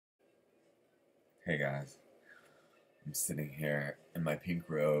Hey guys, I'm sitting here in my pink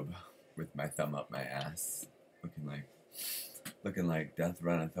robe with my thumb up my ass, looking like death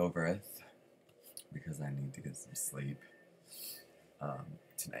runneth over it because I need to get some sleep.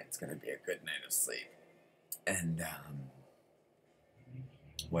 Tonight's gonna be a good night of sleep. And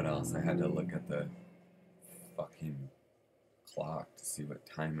what else? I had to look at the fucking clock to see what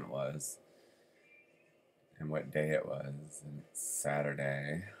time it was and what day it was, and it's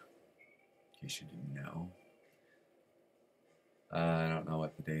Saturday. In case you didn't know. I don't know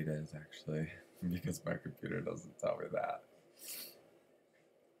what the date is actually because my computer doesn't tell me that.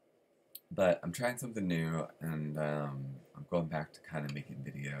 But I'm trying something new, and I'm going back to kind of making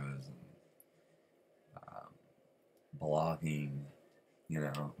videos and um, blogging,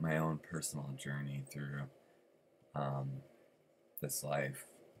 my own personal journey through um, this life,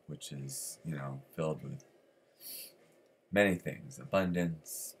 which is, filled with many things: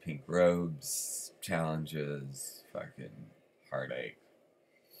 abundance, pink robes, challenges, fucking heartache,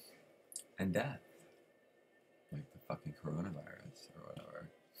 and death, like the fucking coronavirus or whatever.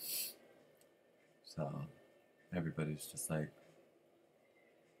 So everybody's just like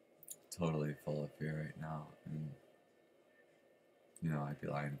totally full of fear right now. And, I'd be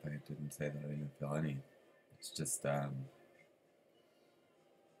lying if I didn't say that I didn't feel any. It's just,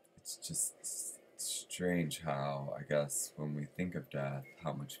 it's just strange how, I guess, when we think of death,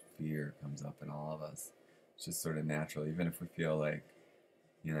 how much fear comes up in all of us. It's just sort of natural, even if we feel like,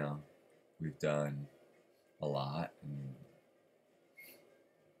 you know, we've done a lot and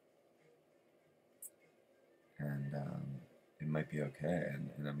it might be okay,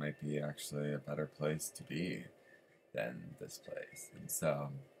 and it might be actually a better place to be than this place. And so,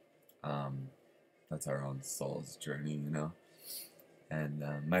 um, that's our own soul's journey. And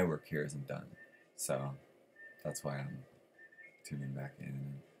my work here isn't done, so that's why I'm tuning back in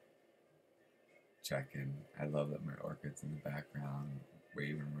and checking. I love that my orchids in the background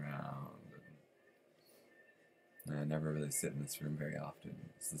waving around. And I never really sit in this room very often.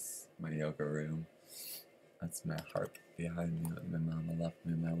 This is my yoga room. That's my harp behind me that my mama left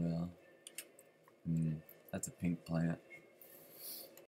me in my will. That's a pink plant.